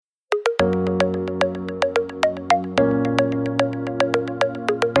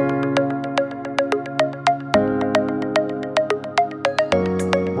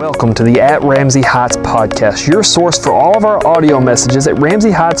welcome to the At Ramsey Heights podcast, your source for all of our audio messages at Ramsey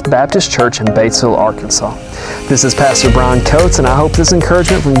Heights Baptist Church in Batesville, Arkansas. This is Pastor Brian Coates, and I hope this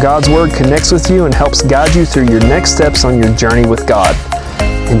encouragement from God's Word connects with you and helps guide you through your next steps on your journey with God.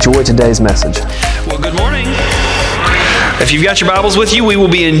 Enjoy today's message. Well, good morning. If you've got your Bibles with you, we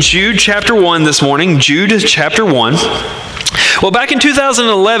will be in Jude chapter 1 this morning. Jude chapter 1. Well, back in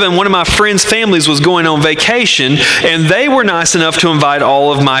 2011, one of my friends' families was going on vacation, and they were nice enough to invite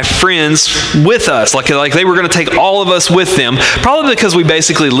all of my friends with us. Like they were going to take all of us with them, probably because we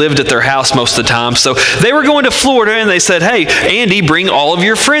basically lived at their house most of the time. So they were going to Florida, and they said, "Hey, Andy, bring all of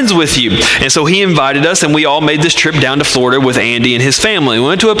your friends with you." And so he invited us, and we all made this trip down to Florida with Andy and his family. We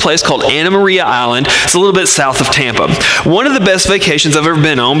went to a place called Anna Maria Island. It's a little bit south of Tampa. One of the best vacations I've ever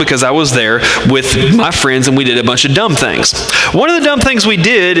been on because I was there with my friends, and we did a bunch of dumb things. One of the dumb things we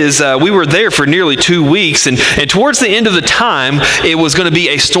did is we were there for nearly 2 weeks, and towards the end of the time, it was going to be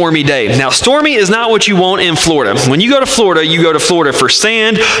a stormy day. Now, stormy is not what you want in Florida. When you go to Florida for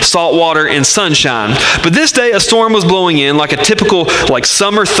sand, salt water, and sunshine. But this day, a storm was blowing in, like a typical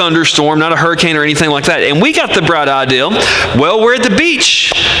summer thunderstorm, not a hurricane or anything like that. And we got the bright idea, well, we're at the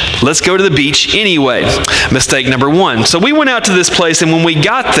beach. Let's go to the beach anyway. Mistake number one. So we went out to this place, and when we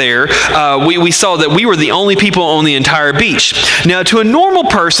got there, we saw that we were the only people on the entire beach. Now, to a normal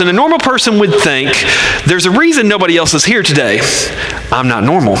person would think, there's a reason nobody else is here today. I'm not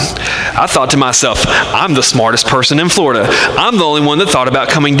normal. I thought to myself, I'm the smartest person in Florida. I'm the only one that thought about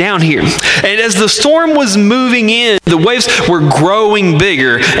coming down here. And as the storm was moving in, the waves were growing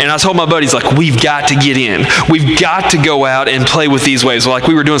bigger, and I told my buddies, we've got to get in. We've got to go out and play with these waves.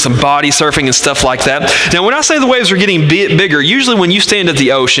 We were doing some body surfing and stuff like that. Now, when I say the waves are getting bigger, usually when you stand at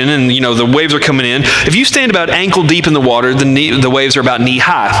the ocean and, the waves are coming in, if you stand about ankle deep in the water, the waves are about knee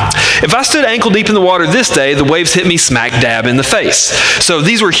high. If I stood ankle deep in the water this day, the waves hit me smack dab in the face. So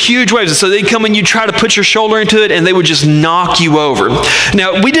these were huge waves. And so they'd come and you'd try to put your shoulder into it, and they would just knock you over.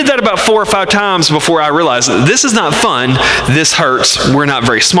 Now, we did that about 4 or 5 times before I realized this is not fun. This hurts. We're not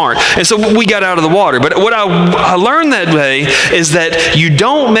very smart. And so we got out of the water. But what I learned that day is that you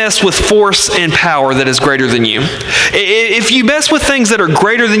don't mess with force and power that is greater than you. If you mess with things that are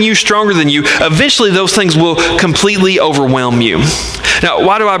greater than you, stronger than you, eventually those things will completely overwhelm you. Now,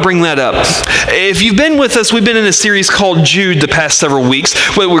 why do I bring that up? If you've been with us, we've been in a series called Jude the past several weeks,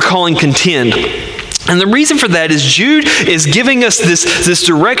 what we're calling Contend. And the reason for that is Jude is giving us this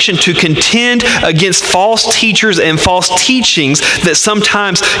direction to contend against false teachers and false teachings that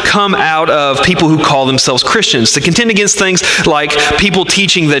sometimes come out of people who call themselves Christians. To contend against things like people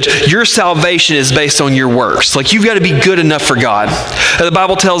teaching that your salvation is based on your works. You've got to be good enough for God. The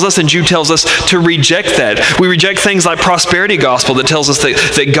Bible tells us, and Jude tells us, to reject that. We reject things like prosperity gospel that tells us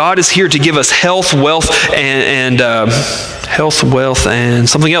that God is here to give us health, wealth, and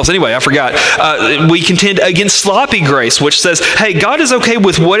something else. Anyway, I forgot. We contend against sloppy grace, which says, hey, God is okay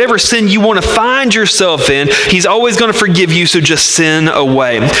with whatever sin you want to find yourself in. He's always going to forgive you, so just sin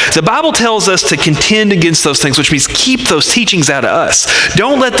away. The Bible tells us to contend against those things, which means keep those teachings out of us.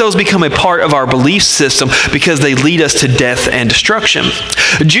 Don't let those become a part of our belief system because they lead us to death and destruction.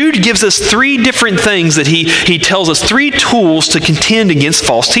 Jude gives us 3 different things that he tells us, 3 tools to contend against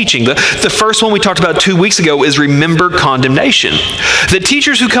false teaching. The first one we talked about 2 weeks ago is remember condemnation. The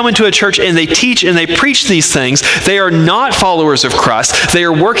teachers who come into a church and they teach and they preach these things, they are not followers of Christ. They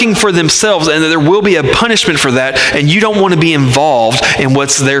are working for themselves, and there will be a punishment for that, and you don't want to be involved in what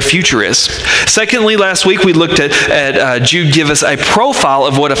their future is. Secondly, last week we looked at Jude give us a profile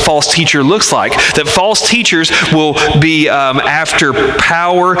of what a false teacher looks like. That false teachers will be after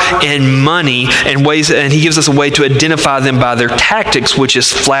power and money and ways, and he gives us a way to identify them by their tactics, which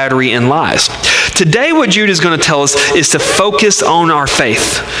is flattery and lies. Today, what Jude is going to tell us is to focus on our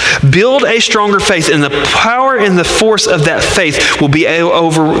faith. Build a stronger faith, and the power and the force of that faith will be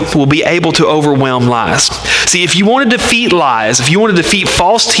able to overwhelm lies. See, if you want to defeat lies, if you want to defeat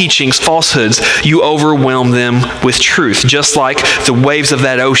false teachings, falsehoods, you overwhelm them with truth, just like the waves of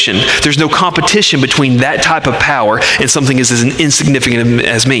that ocean. There's no competition between that type of power and something as insignificant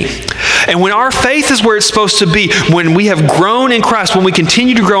as me. And when our faith is where it's supposed to be, when we have grown in Christ, when we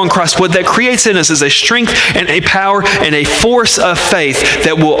continue to grow in Christ, what that creates in us is a strength and a power and a force of faith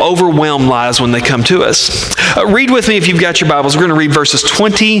that will overwhelm lies when they come to us. Read with me if you've got your Bibles. We're going to read verses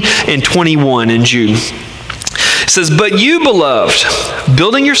 20 and 21 in Jude. It says, "But you, beloved,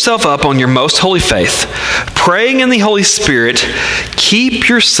 building yourself up on your most holy faith, praying in the Holy Spirit, keep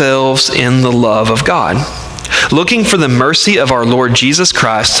yourselves in the love of God, looking for the mercy of our Lord Jesus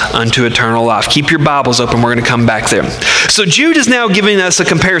Christ unto eternal life. Keep your Bibles open. We're going to come back there. So Jude is now giving us a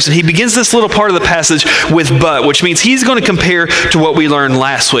comparison. He begins this little part of the passage with but, which means he's going to compare to what we learned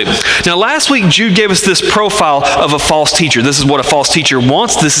last week. Now, last week, Jude gave us this profile of a false teacher. This is what a false teacher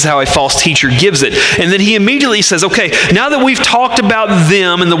wants. This is how a false teacher gives it. And then he immediately says, okay, now that we've talked about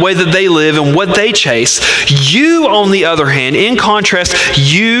them and the way that they live and what they chase, you, on the other hand, in contrast,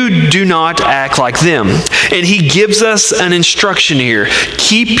 you do not act like them. And he gives us an instruction here.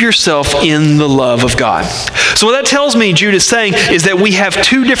 Keep yourself in the love of God. So what that tells me, Jude is saying, is that we have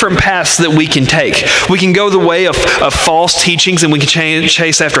two different paths that we can take. We can go the way of false teachings, and we can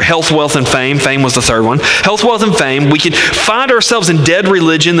chase after health, wealth, and fame. Fame was the third one. Health, wealth, and fame. We can find ourselves in dead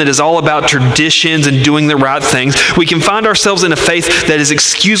religion that is all about traditions and doing the right things. We can find ourselves in a faith that is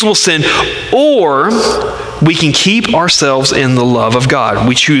excusable sin, or we can keep ourselves in the love of God.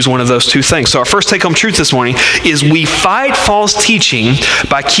 We choose one of those two things. So our first take-home truth this morning is we fight false teaching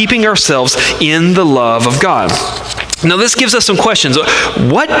by keeping ourselves in the love of God. Now, this gives us some questions.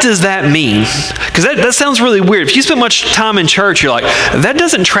 What does that mean? Because that sounds really weird. If you spend much time in church, you're like, that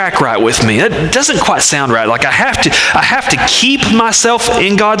doesn't track right with me. That doesn't quite sound right. Like I have to keep myself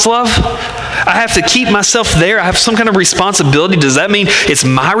in God's love. I have to keep myself there. I have some kind of responsibility. Does that mean it's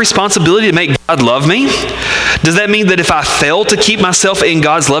my responsibility to make God love me? Does that mean that if I fail to keep myself in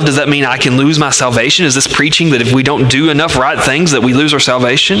God's love, does that mean I can lose my salvation? Is this preaching that if we don't do enough right things that we lose our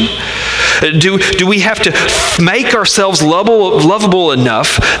salvation? Do we have to make ourselves lovable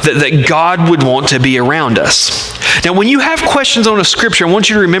enough that God would want to be around us? Now, when you have questions on a scripture, I want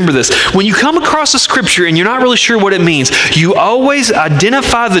you to remember this. When you come across a scripture and you're not really sure what it means, you always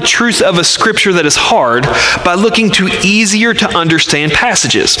identify the truth of a scripture that is hard by looking to easier to understand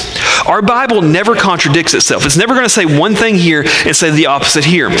passages. Our Bible never contradicts itself. It's never going to say one thing here and say the opposite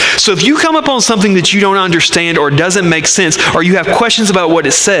here. So if you come upon something that you don't understand or doesn't make sense, or you have questions about what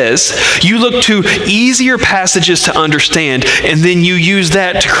it says, you look to easier passages to understand, and then you use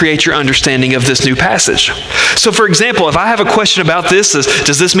that to create your understanding of this new passage. So for example, if I have a question about this,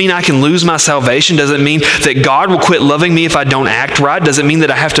 does this mean I can lose my salvation? Does it mean that God will quit loving me if I don't act right? Does it mean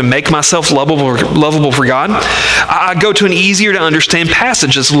that I have to make myself lovable for God? I go to an easier to understand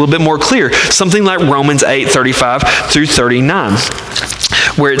passage that's a little bit more clear. Something like Romans 8:35 through 39.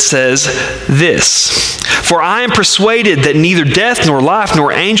 Where it says this, "For I am persuaded that neither death, nor life,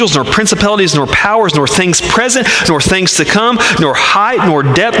 nor angels, nor principalities, nor powers, nor things present, nor things to come, nor height, nor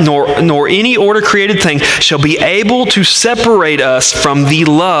depth, nor any order created thing shall be able to separate us from the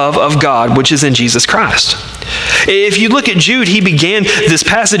love of God, which is in Jesus Christ." If you look at Jude, he began this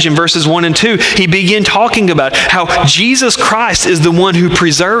passage in verses 1 and 2. He began talking about how Jesus Christ is the one who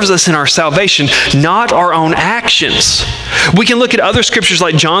preserves us in our salvation, not our own actions. We can look at other scriptures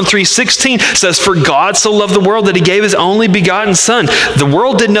like John 3:16 says, "For God so loved the world that he gave his only begotten Son." The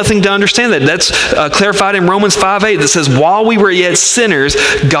world did nothing to understand that. That's clarified in Romans 5:8 that says, "While we were yet sinners,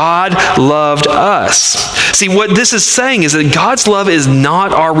 God loved us." See, what this is saying is that God's love is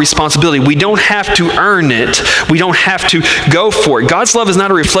not our responsibility. We don't have to earn it. We don't have to go for it. God's love is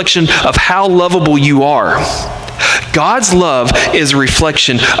not a reflection of how lovable you are. God's love is a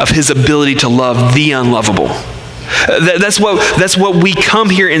reflection of his ability to love the unlovable. That's what we come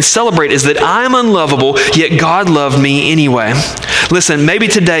here and celebrate, is that I'm unlovable, yet God loved me anyway. Listen, maybe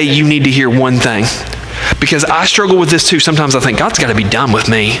today you need to hear one thing, because I struggle with this too. Sometimes I think, God's got to be done with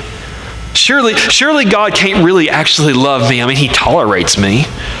me. Surely God can't really actually love me. I mean, he tolerates me.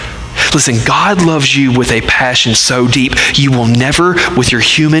 Listen, God loves you with a passion so deep, you will never, with your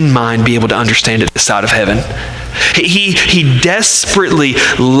human mind, be able to understand it this side of heaven. He desperately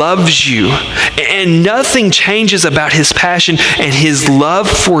loves you, and nothing changes about his passion and his love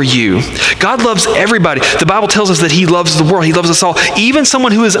for you. God loves everybody. The Bible tells us that he loves the world. He loves us all. Even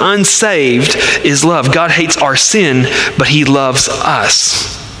someone who is unsaved is loved. God hates our sin, but he loves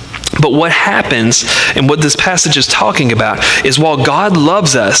us. But what happens, and what this passage is talking about, is while God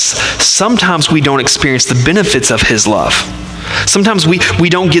loves us, sometimes we don't experience the benefits of his love. Sometimes we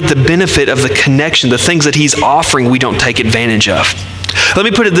don't get the benefit of the connection, the things that he's offering we don't take advantage of. Let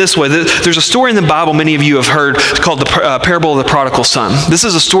me put it this way. There's a story in the Bible many of you have heard called the parable of the prodigal son. This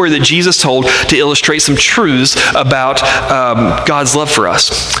is a story that Jesus told to illustrate some truths about God's love for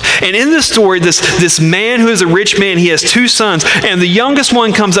us. And in this story, this man who is a rich man, he has two sons, and the youngest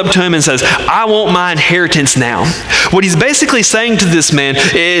one comes up to him and says, "I want my inheritance now." What he's basically saying to this man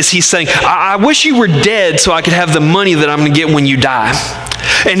is he's saying, I wish you were dead so I could have the money that I'm going to get when you die.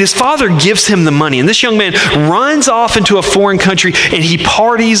 And his father gives him the money. And this young man runs off into a foreign country, and he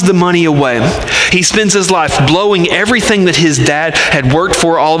parties the money away. He spends his life blowing everything that his dad had worked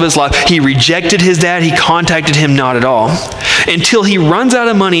for all of his life. He rejected his dad. He contacted him not at all. Until he runs out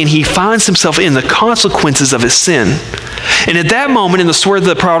of money and he finds himself in the consequences of his sin. And at that moment, in the story of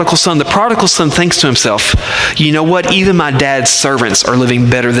the prodigal son thinks to himself, you know what? Even my dad's servants are living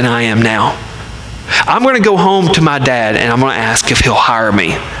better than I am now. I'm going to go home to my dad and I'm going to ask if he'll hire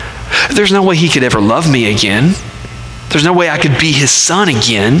me. There's no way he could ever love me again. There's no way I could be his son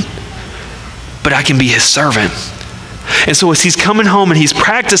again, but I can be his servant. And so as he's coming home and he's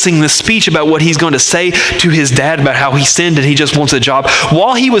practicing this speech about what he's going to say to his dad about how he sinned and he just wants a job,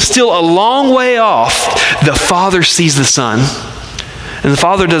 while he was still a long way off, the father sees the son. And the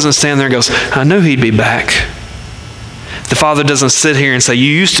father doesn't stand there and goes, I knew he'd be back. The father doesn't sit here and say,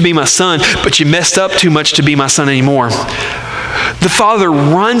 you used to be my son, but you messed up too much to be my son anymore. The father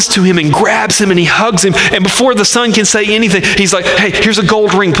runs to him and grabs him and he hugs him. And before the son can say anything, he's like, hey, here's a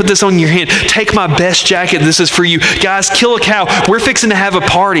gold ring. Put this on your hand. Take my best jacket. This is for you. Guys, kill a cow. We're fixing to have a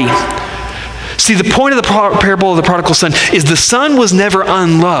party. See, the point of the parable of the prodigal son is the son was never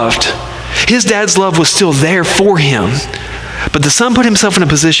unloved. His dad's love was still there for him. But the son put himself in a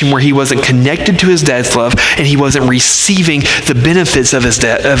position where he wasn't connected to his dad's love and he wasn't receiving the benefits of his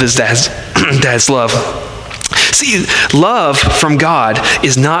dad's love. See, love from God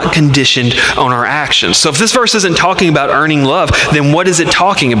is not conditioned on our actions. So if this verse isn't talking about earning love, then what is it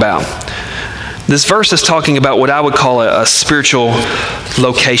talking about? This verse is talking about what I would call a spiritual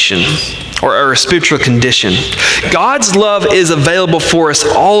location or a spiritual condition. God's love is available for us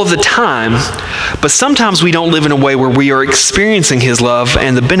all of the time, but sometimes we don't live in a way where we are experiencing his love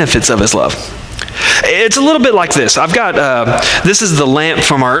and the benefits of his love. It's a little bit like this. I've got, this is the lamp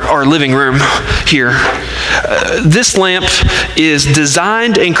from our living room here. This lamp is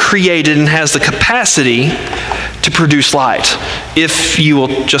designed and created and has the capacity to produce light if you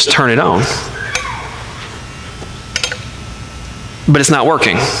will just turn it on. But it's not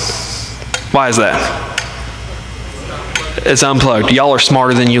working. Why is that? It's unplugged. Y'all are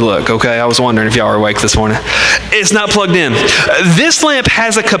smarter than you look, okay? I was wondering if y'all are awake this morning. It's not plugged in. This lamp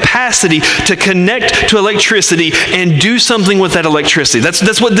has a capacity to connect to electricity and do something with that electricity.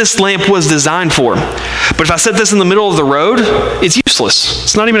 That's what this lamp was designed for. But if I set this in the middle of the road, it's useless.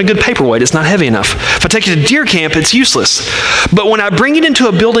 It's not even a good paperweight. It's not heavy enough. If I take it to deer camp, it's useless. But when I bring it into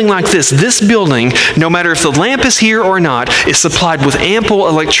a building like this building, no matter if the lamp is here or not, is supplied with ample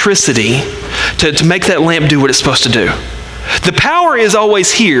electricity to make that lamp do what it's supposed to do. The power is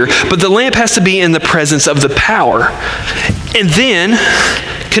always here, but the lamp has to be in the presence of the power and then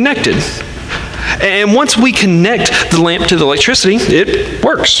connected. And once we connect the lamp to the electricity, it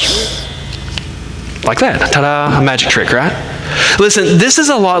works. Like that. Ta-da, a magic trick, right? Listen, this is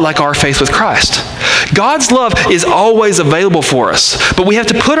a lot like our faith with Christ. God's love is always available for us, but we have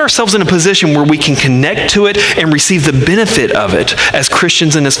to put ourselves in a position where we can connect to it and receive the benefit of it as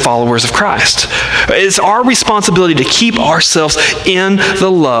Christians and as followers of Christ. It's our responsibility to keep ourselves in the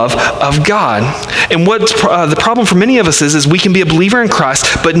love of God. And what the problem for many of us is we can be a believer in Christ,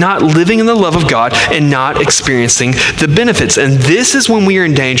 but not living in the love of God and not experiencing the benefits. And this is when we are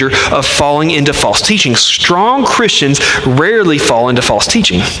in danger of falling into false teaching. Strong Christians rarely fall into false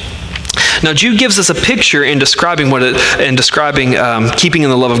teaching. Now, Jude gives us a picture in describing keeping in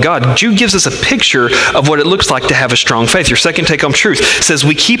the love of God. Jude gives us a picture of what it looks like to have a strong faith. Your second take-home truth says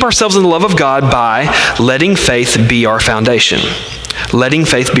we keep ourselves in the love of God by letting faith be our foundation. Letting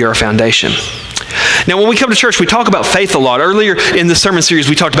faith be our foundation. Now, when we come to church, we talk about faith a lot. Earlier in the sermon series,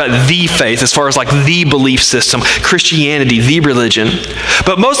 we talked about the faith as far as like the belief system, Christianity, the religion.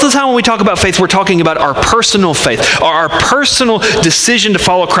 But most of the time when we talk about faith, we're talking about our personal faith, our personal decision to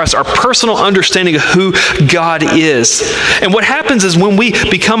follow Christ, our personal understanding of who God is. And what happens is when we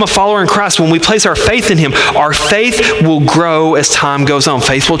become a follower in Christ, when we place our faith in Him, our faith will grow as time goes on.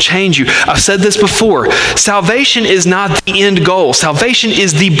 Faith will change you. I've said this before. Salvation is not the end goal. Salvation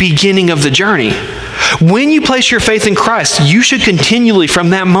is the beginning of the journey. When you place your faith in Christ, you should continually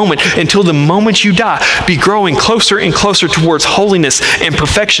from that moment until the moment you die be growing closer and closer towards holiness and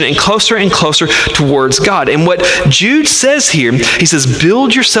perfection and closer towards God. And what Jude says here, he says,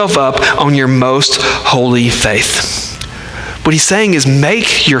 build yourself up on your most holy faith. What he's saying is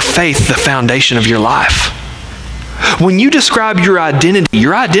make your faith the foundation of your life. When you describe your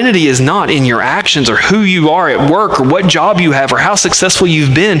identity is not in your actions or who you are at work or what job you have or how successful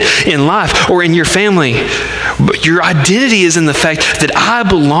you've been in life or in your family. But your identity is in the fact that I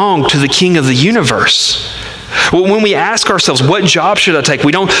belong to the King of the universe. When we ask ourselves, what job should I take?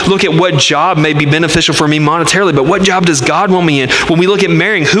 We don't look at what job may be beneficial for me monetarily, but what job does God want me in? When we look at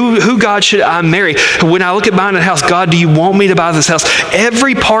marrying, who God should I marry? When I look at buying a house, God, do you want me to buy this house?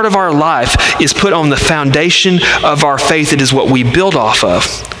 Every part of our life is put on the foundation of our faith. It is what we build off of.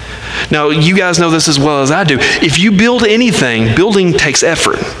 Now, you guys know this as well as I do. If you build anything, building takes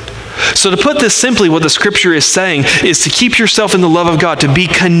effort. So to put this simply, what the scripture is saying is to keep yourself in the love of God, to be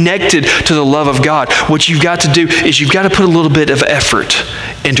connected to the love of God. What you've got to do is you've got to put a little bit of effort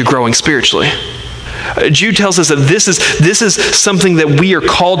into growing spiritually. Jude tells us that this is something that we are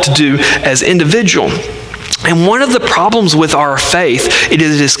called to do as individual. And one of the problems with our faith, it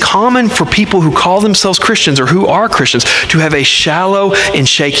is common for people who call themselves Christians or who are Christians to have a shallow and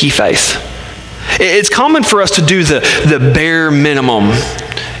shaky faith. It's common for us to do the bare minimum.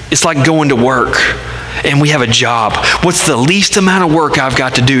 It's like going to work and we have a job. What's the least amount of work I've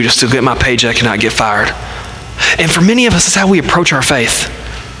got to do just to get my paycheck and not get fired? And for many of us, that's how we approach our faith.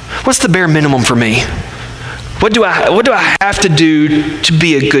 What's the bare minimum for me? What do I have to do to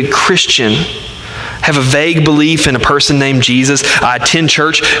be a good Christian? Have a vague belief in a person named Jesus. I attend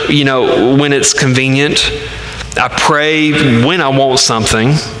church, when it's convenient. I pray when I want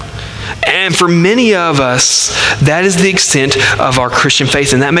something. And for many of us, that is the extent of our Christian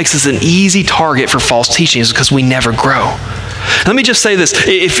faith, and that makes us an easy target for false teachings because we never grow. Let me just say this.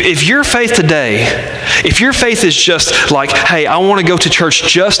 If your faith today, if your faith is just like, hey, I want to go to church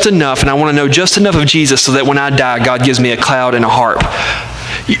just enough and I want to know just enough of Jesus so that when I die, God gives me a cloud and a harp,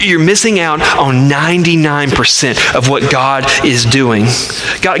 you're missing out on 99% of what God is doing.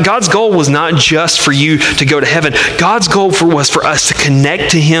 God's goal was not just for you to go to heaven. God's goal was for us to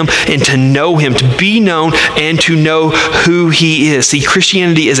connect to Him and to know Him, to be known and to know who He is. See,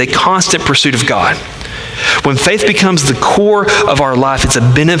 Christianity is a constant pursuit of God. When faith becomes the core of our life, it's a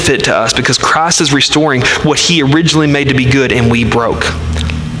benefit to us because Christ is restoring what He originally made to be good and we broke.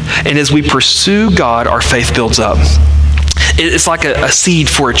 And as we pursue God, our faith builds up. It's like a seed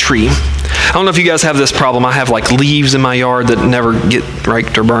for a tree. I don't know if you guys have this problem. I have like leaves in my yard that never get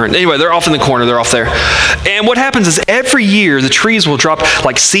raked or burnt. Anyway, they're off in the corner. They're off there. And what happens is every year the trees will drop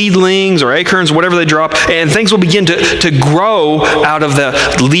like seedlings or acorns, whatever they drop, and things will begin to grow out of the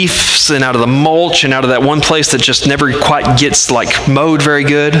leaves and out of the mulch and out of that one place that just never quite gets like mowed very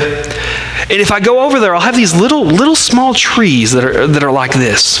good. And if I go over there, I'll have these little small trees that are like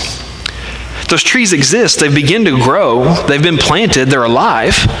this. Those trees exist. They begin to grow. They've been planted. They're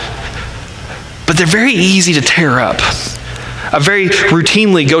alive. But they're very easy to tear up. I very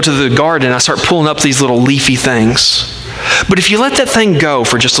routinely go to the garden and I start pulling up these little leafy things. But if you let that thing go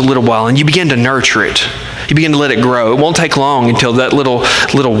for just a little while and you begin to nurture it, you begin to let it grow, it won't take long until that little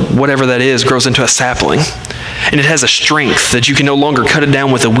whatever that is grows into a sapling. And it has a strength that you can no longer cut it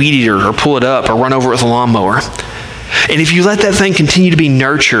down with a weed eater or pull it up or run over it with a lawnmower. And if you let that thing continue to be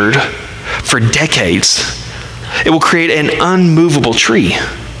nurtured for decades, it will create an unmovable tree.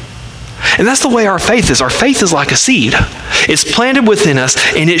 And that's the way our faith is. Our faith is like a seed. It's planted within us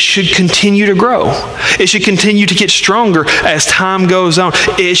and it should continue to grow. It should continue to get stronger as time goes on.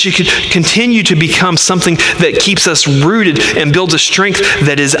 It should continue to become something that keeps us rooted and builds a strength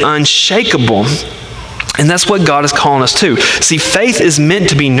that is unshakable. And that's what God is calling us to. See, faith is meant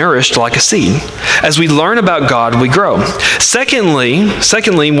to be nourished like a seed. As we learn about God, we grow. Secondly,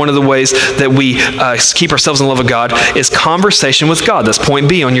 one of the ways that we keep ourselves in love with God is conversation with God. That's point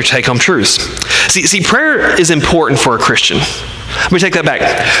B on your take-home truths. See, prayer is important for a Christian. Let me take that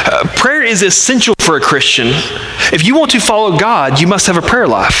back. Prayer is essential for a Christian. If you want to follow God, you must have a prayer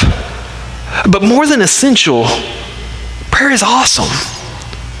life. But more than essential, prayer is awesome.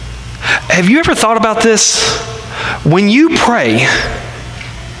 Have you ever thought about this? When you pray,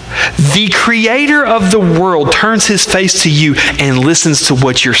 the creator of the world turns his face to you and listens to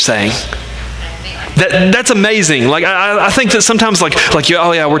what you're saying. That's amazing. Like I think that sometimes like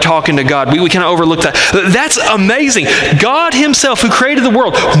oh yeah, we're talking to God. We kind of overlook that. That's amazing. God himself, who created the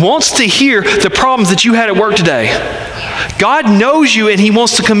world, wants to hear the problems that you had at work today. God knows you and he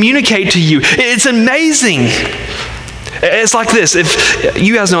wants to communicate to you. It's amazing. It's like this. If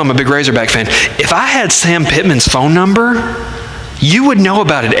you guys know I'm a big Razorback fan. If I had Sam Pittman's phone number, you would know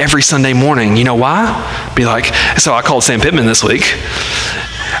about it every Sunday morning. You know why? Be like, so I called Sam Pittman this week.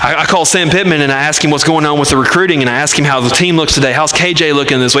 I called Sam Pittman and I asked him what's going on with the recruiting and I asked him how the team looks today. How's KJ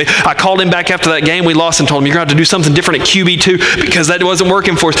looking this week? I called him back after that game we lost and told him, you're going to have to do something different at QB2 because that wasn't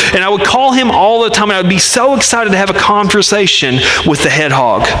working for us. And I would call him all the time and I would be so excited to have a conversation with the head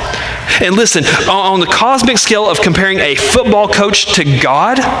hog. And listen, on the cosmic scale of comparing a football coach to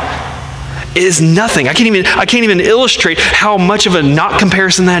God, is nothing. I can't even illustrate how much of a not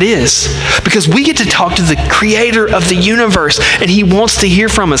comparison that is. Because we get to talk to the creator of the universe, and he wants to hear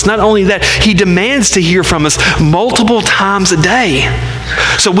from us. Not only that, he demands to hear from us multiple times a day.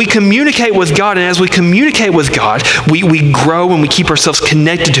 So we communicate with God, and as we communicate with God, we grow and we keep ourselves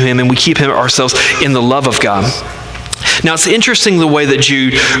connected to him, and we keep ourselves in the love of God. Now, it's interesting the way that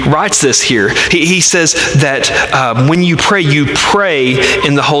Jude writes this here. He says that when you pray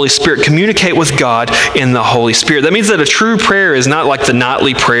in the Holy Spirit. Communicate with God in the Holy Spirit. That means that a true prayer is not like the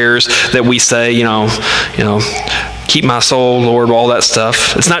nightly prayers that we say, keep my soul, Lord, all that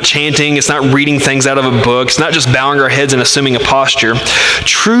stuff. It's not chanting. It's not reading things out of a book. It's not just bowing our heads and assuming a posture.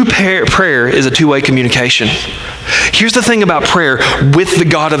 True prayer is a two-way communication. Here's the thing about prayer with the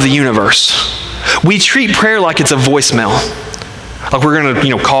God of the universe. We treat prayer like it's a voicemail. Like we're going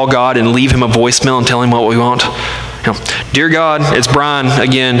to, call God and leave him a voicemail and tell him what we want. Dear God, it's Brian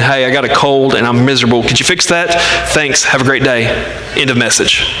again. Hey, I got a cold and I'm miserable. Could you fix that? Thanks. Have a great day. End of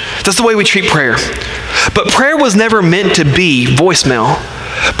message. That's the way we treat prayer. But prayer was never meant to be voicemail.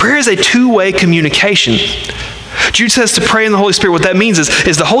 Prayer is a two-way communication. Jude says to pray in the Holy Spirit. What that means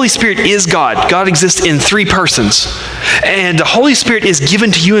is the Holy Spirit is God. God exists in three persons. And the Holy Spirit is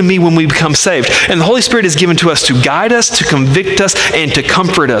given to you and me when we become saved. And the Holy Spirit is given to us to guide us, to convict us, and to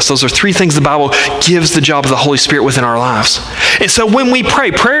comfort us. Those are three things the Bible gives the job of the Holy Spirit within our lives. And so when we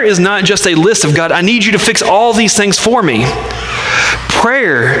pray, prayer is not just a list of, God, I need you to fix all these things for me.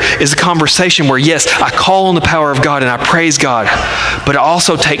 Prayer is a conversation where, yes, I call on the power of God and I praise God, but I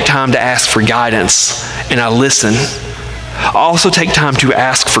also take time to ask for guidance and I listen. I also take time to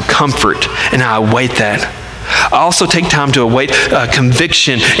ask for comfort and I await that. I also take time to await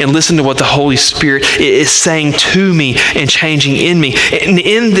conviction and listen to what the Holy Spirit is saying to me and changing in me. And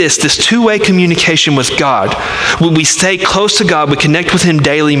in this two-way communication with God, when we stay close to God, we connect with him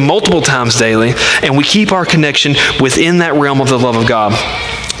daily, multiple times daily, and we keep our connection within that realm of the love of God.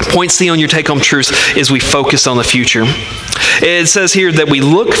 Point C on your take-home truths is we focus on the future. It says here that we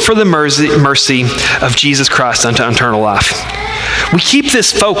look for the mercy of Jesus Christ unto eternal life. We keep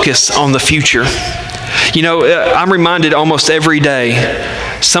this focus on the future. I'm reminded almost every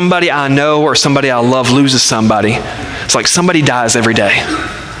day, somebody I know or somebody I love loses somebody. It's like somebody dies every day.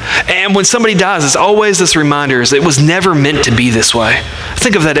 And when somebody dies, it's always this reminder is it was never meant to be this way. I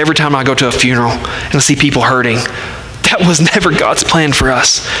think of that every time I go to a funeral and I see people hurting. That was never God's plan for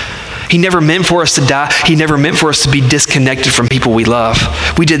us. He never meant for us to die. He never meant for us to be disconnected from people we love.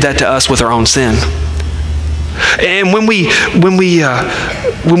 We did that to us with our own sin. And when we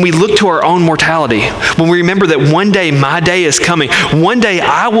look to our own mortality, when we remember that one day my day is coming, one day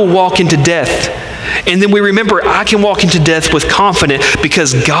I will walk into death, and then we remember I can walk into death with confidence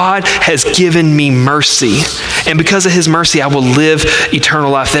because God has given me mercy. And because of his mercy, I will live eternal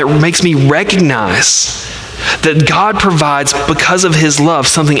life. That makes me recognize that God provides, because of his love,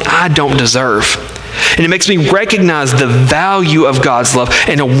 something I don't deserve. And it makes me recognize the value of God's love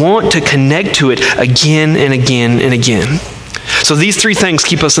and to want to connect to it again and again and again. So these three things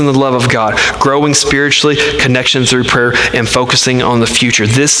keep us in the love of God: growing spiritually, connection through prayer, and focusing on the future.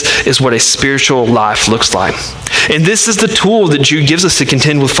 This is what a spiritual life looks like. And this is the tool that Jude gives us to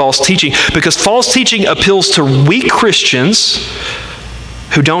contend with false teaching, because false teaching appeals to weak Christians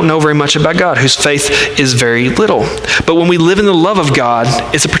who don't know very much about God, whose faith is very little. But when we live in the love of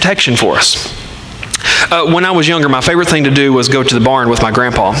God, it's a protection for us. When I was younger, my favorite thing to do was go to the barn with my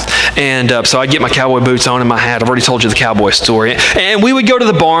grandpa. And so I'd get my cowboy boots on and my hat. I've already told you the cowboy story. And we would go to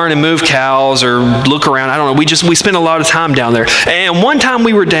the barn and move cows or look around. I don't know. We spent a lot of time down there. And one time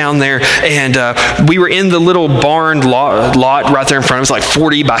we were down there and we were in the little barn lot right there in front. It was like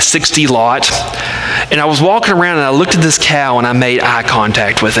 40 by 60 lot. And I was walking around and I looked at this cow and I made eye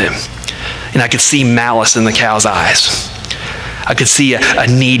contact with it. And I could see malice in the cow's eyes. I could see a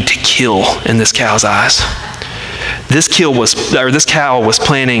need to kill in this cow's eyes. This cow was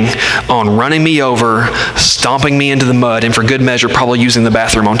planning on running me over, stomping me into the mud, and for good measure, probably using the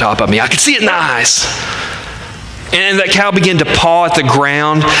bathroom on top of me. I could see it in the eyes. And that cow began to paw at the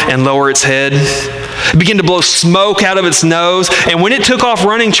ground and lower its head. It began to blow smoke out of its nose. And when it took off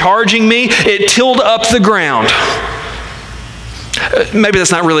running, charging me, it tilled up the ground. Maybe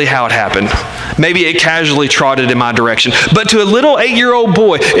that's not really how it happened. Maybe it casually trotted in my direction. But to a little 8-year-old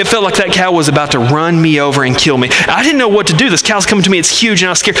boy, it felt like that cow was about to run me over and kill me. I didn't know what to do. This cow's coming to me. It's huge and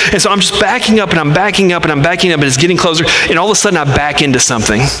I was scared. And so I'm just backing up and I'm backing up and I'm backing up and it's getting closer. And all of a sudden I back into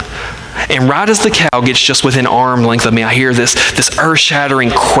something. And right as the cow gets just within arm length of me, I hear this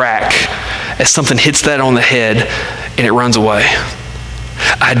earth-shattering crack as something hits that on the head and it runs away.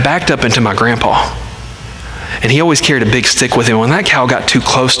 I had backed up into my grandpa. And he always carried a big stick with him. When that cow got too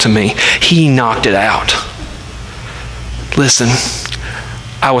close to me, he knocked it out. Listen,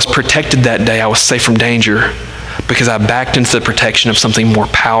 I was protected that day. I was safe from danger because I backed into the protection of something more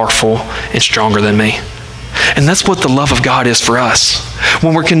powerful and stronger than me. And that's what the love of God is for us.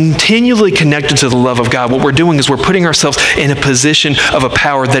 When we're continually connected to the love of God, what we're doing is we're putting ourselves in a position of a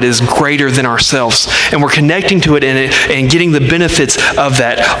power that is greater than ourselves. And we're connecting to it and getting the benefits of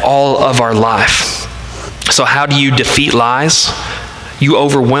that all of our life. So how do you defeat lies? You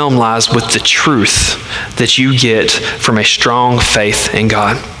overwhelm lies with the truth that you get from a strong faith in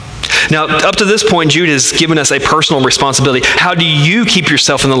God. Now, up to this point, Jude has given us a personal responsibility. How do you keep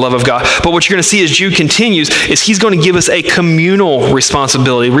yourself in the love of God? But what you're going to see as Jude continues is he's going to give us a communal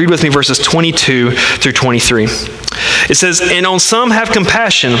responsibility. Read with me verses 22 through 23. It says, "And on some have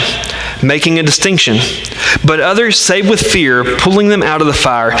compassion, making a distinction, but others save with fear, pulling them out of the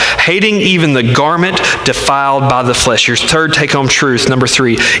fire, hating even the garment defiled by the flesh." Your third take-home truth, number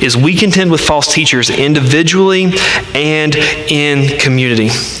 3, is we contend with false teachers individually and in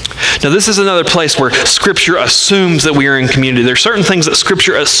community. Now, this is another place where Scripture assumes that we are in community. There are certain things that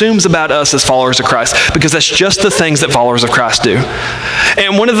Scripture assumes about us as followers of Christ because that's just the things that followers of Christ do.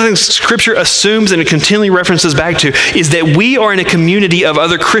 And one of the things Scripture assumes and it continually references back to is that we are in a community of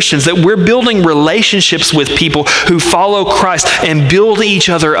other Christians, that we're building relationships with people who follow Christ and build each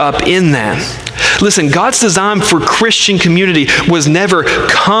other up in that. Listen, God's design for Christian community was never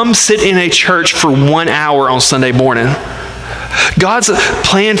come sit in a church for 1 hour on Sunday morning. God's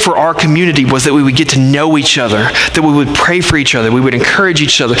plan for our community was that we would get to know each other, that we would pray for each other, we would encourage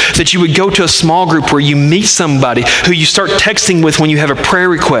each other, that you would go to a small group where you meet somebody who you start texting with when you have a prayer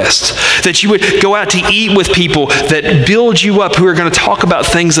request, that you would go out to eat with people that build you up, who are going to talk about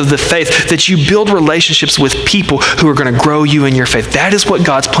things of the faith, that you build relationships with people who are going to grow you in your faith. That is what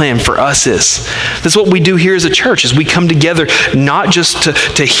God's plan for us is. That's what we do here as a church, is we come together not just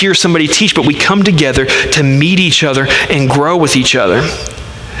to hear somebody teach, but we come together to meet each other and grow with each other.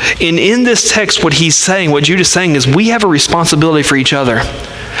 And in this text, what Jude is saying is we have a responsibility for each other.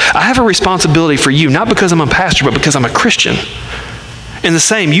 I have a responsibility for you, not because I'm a pastor, but because I'm a Christian. And the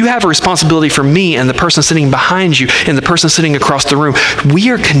same, you have a responsibility for me and the person sitting behind you and the person sitting across the room. We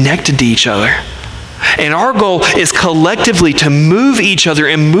are connected to each other. And our goal is collectively to move each other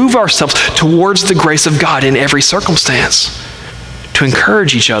and move ourselves towards the grace of God in every circumstance, to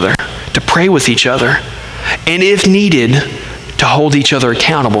encourage each other, to pray with each other, and if needed, to hold each other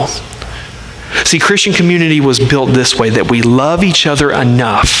accountable. See, Christian community was built this way, that we love each other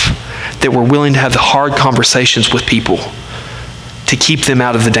enough that we're willing to have the hard conversations with people to keep them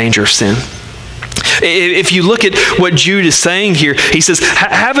out of the danger of sin. If you look at what Jude is saying here, he says,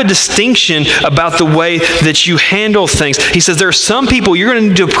 have a distinction about the way that you handle things. He says there are some people you're going to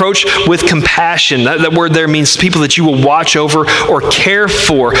need to approach with compassion. That word there means people that you will watch over or care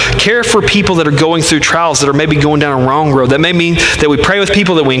for. Care for people that are going through trials, that are maybe going down a wrong road. That may mean that we pray with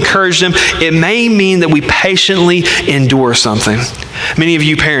people, that we encourage them. It may mean that we patiently endure something. Many of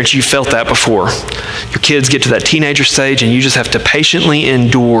you parents, you've felt that before. Your kids get to that teenager stage and you just have to patiently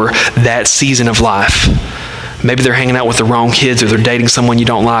endure that season of life. Maybe they're hanging out with the wrong kids, or they're dating someone you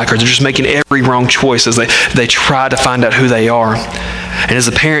don't like, or they're just making every wrong choice as they try to find out who they are. And as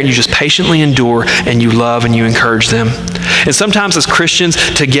a parent, you just patiently endure and you love and you encourage them. And sometimes as Christians,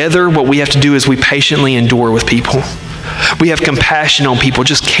 together, what we have to do is we patiently endure with people. We have compassion on people,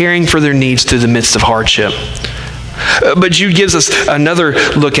 just caring for their needs through the midst of hardship. But Jude gives us another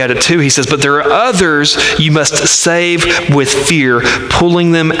look at it too. He says, but there are others you must save with fear,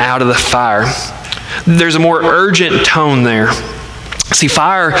 pulling them out of the fire. There's a more urgent tone there. See,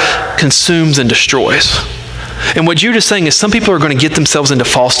 fire consumes and destroys. And what Jude is saying is some people are going to get themselves into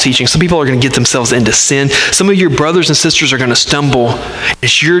false teaching. Some people are going to get themselves into sin. Some of your brothers and sisters are going to stumble.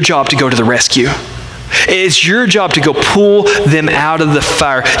 It's your job to go to the rescue. It's your job to go pull them out of the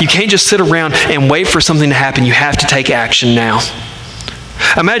fire. You can't just sit around and wait for something to happen. You have to take action now.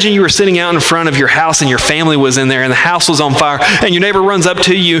 Imagine you were sitting out in front of your house and your family was in there and the house was on fire, and your neighbor runs up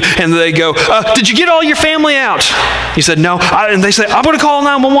to you and they go, did you get all your family out? You said, no. And they say, I'm going to call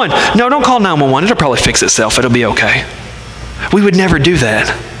 911. No, don't call 911. It'll probably fix itself. It'll be okay. We would never do that.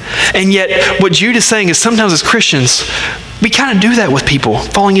 And yet, what Jude is saying is sometimes as Christians, we kind of do that with people,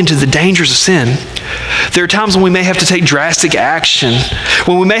 falling into the dangers of sin. There are times when we may have to take drastic action,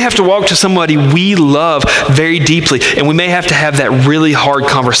 when we may have to walk to somebody we love very deeply, and we may have to have that really hard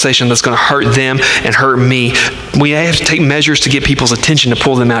conversation that's going to hurt them and hurt me. We may have to take measures to get people's attention to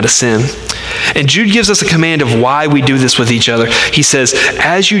pull them out of sin. And Jude gives us a command of why we do this with each other. He says,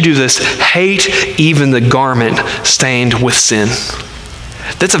 as you do this, hate even the garment stained with sin.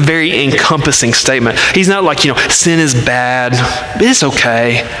 That's a very encompassing statement. He's not like, sin is bad. It's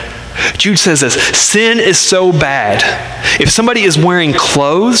okay. Jude says this, sin is so bad. If somebody is wearing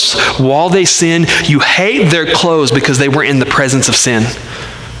clothes while they sin, you hate their clothes because they were in the presence of sin.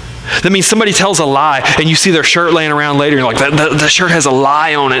 That means somebody tells a lie and you see their shirt laying around later and you're like, the shirt has a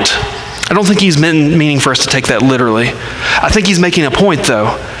lie on it. I don't think he's meaning for us to take that literally. I think he's making a point though.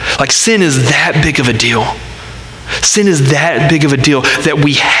 Like sin is that big of a deal. Sin is that big of a deal that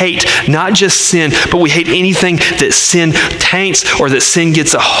we hate not just sin, but we hate anything that sin taints or that sin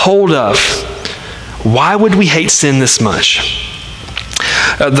gets a hold of. Why would we hate sin this much?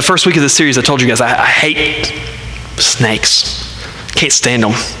 The first week of this series, I told you guys, I hate snakes. Can't stand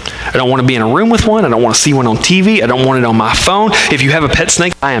them. I don't want to be in a room with one. I don't want to see one on TV. I don't want it on my phone. If you have a pet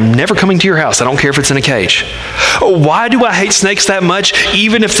snake, I am never coming to your house. I don't care if it's in a cage. Why do I hate snakes that much,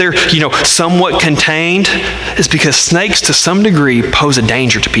 even if they're, somewhat contained? It's because snakes, to some degree, pose a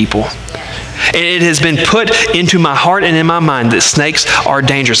danger to people. And it has been put into my heart and in my mind that snakes are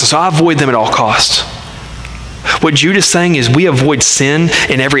dangerous. And so I avoid them at all costs. What Jude is saying is we avoid sin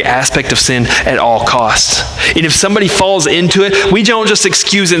in every aspect of sin at all costs. And if somebody falls into it, we don't just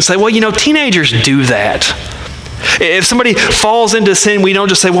excuse it and say, well, teenagers do that. If somebody falls into sin, we don't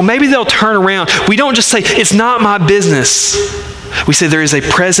just say, well, maybe they'll turn around. We don't just say, it's not my business. We say there is a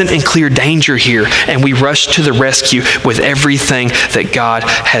present and clear danger here, and we rush to the rescue with everything that God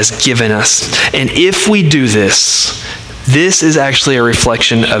has given us. And if we do this, this is actually a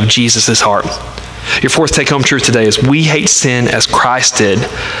reflection of Jesus' heart. Your fourth take-home truth today is we hate sin as Christ did,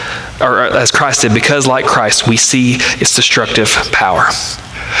 because like Christ, we see its destructive power.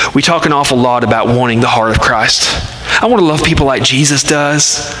 We talk an awful lot about wanting the heart of Christ. I want to love people like Jesus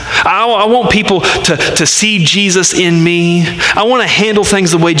does. I want people to see Jesus in me. I want to handle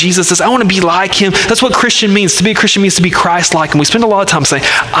things the way Jesus does. I want to be like him. That's what Christian means. To be a Christian means to be Christ-like. And we spend a lot of time saying,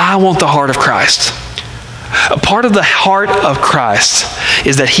 I want the heart of Christ. A part of the heart of Christ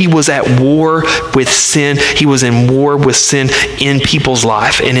is that he was at war with sin. He was in war with sin in people's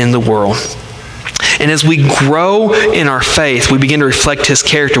life and in the world. And as we grow in our faith, we begin to reflect his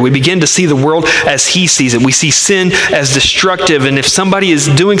character. We begin to see the world as he sees it. We see sin as destructive. And if somebody is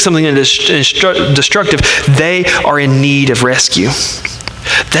doing something that is destructive, they are in need of rescue.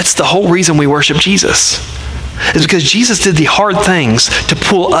 That's the whole reason we worship Jesus. It's because Jesus did the hard things to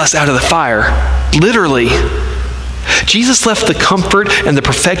pull us out of the fire. Literally. Jesus left the comfort and the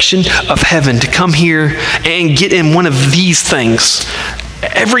perfection of heaven to come here and get in one of these things.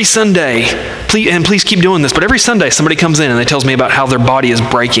 Every Sunday, please keep doing this, but every Sunday somebody comes in and they tells me about how their body is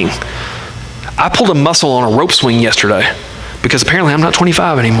breaking. I pulled a muscle on a rope swing yesterday because apparently I'm not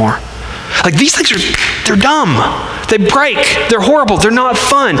 25 anymore. Like these things they're dumb. They break. They're horrible. They're not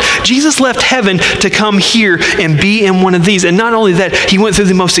fun. Jesus left heaven to come here and be in one of these. And not only that, he went through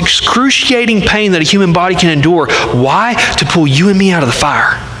the most excruciating pain that a human body can endure. Why? To pull you and me out of the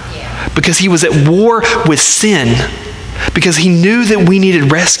fire. Because he was at war with sin. Because he knew that we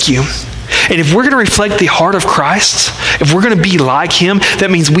needed rescue. And if we're going to reflect the heart of Christ, if we're going to be like him, that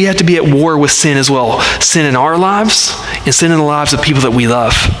means we have to be at war with sin as well. Sin in our lives and sin in the lives of people that we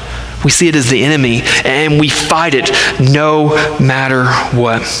love. We see it as the enemy, and we fight it no matter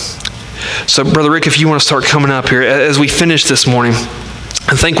what. So, Brother Rick, if you want to start coming up here, as we finish this morning,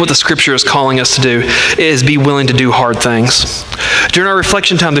 I think what the Scripture is calling us to do is be willing to do hard things. During our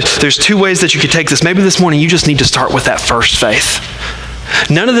reflection time, there's two ways that you could take this. Maybe this morning you just need to start with that first faith.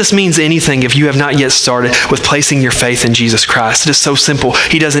 None of this means anything if you have not yet started with placing your faith in Jesus Christ. It is so simple.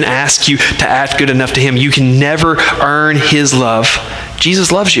 He doesn't ask you to act good enough to him. You can never earn his love.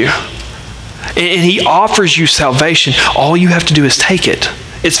 Jesus loves you. And he offers you salvation. All you have to do is take it.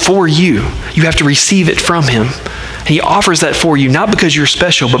 It's for you. You have to receive it from him. And he offers that for you, not because you're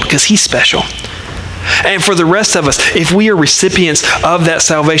special, but because he's special. And for the rest of us, if we are recipients of that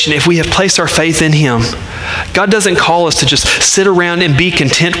salvation, if we have placed our faith in him, God doesn't call us to just sit around and be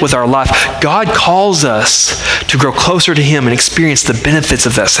content with our life. God calls us to grow closer to him and experience the benefits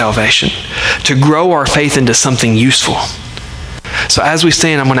of that salvation, to grow our faith into something useful. So as we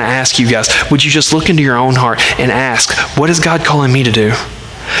stand, I'm going to ask you guys, would you just look into your own heart and ask, what is God calling me to do?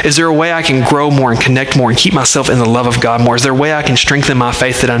 Is there a way I can grow more and connect more and keep myself in the love of God more? Is there a way I can strengthen my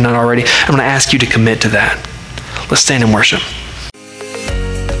faith that I'm not already? I'm going to ask you to commit to that. Let's stand and worship.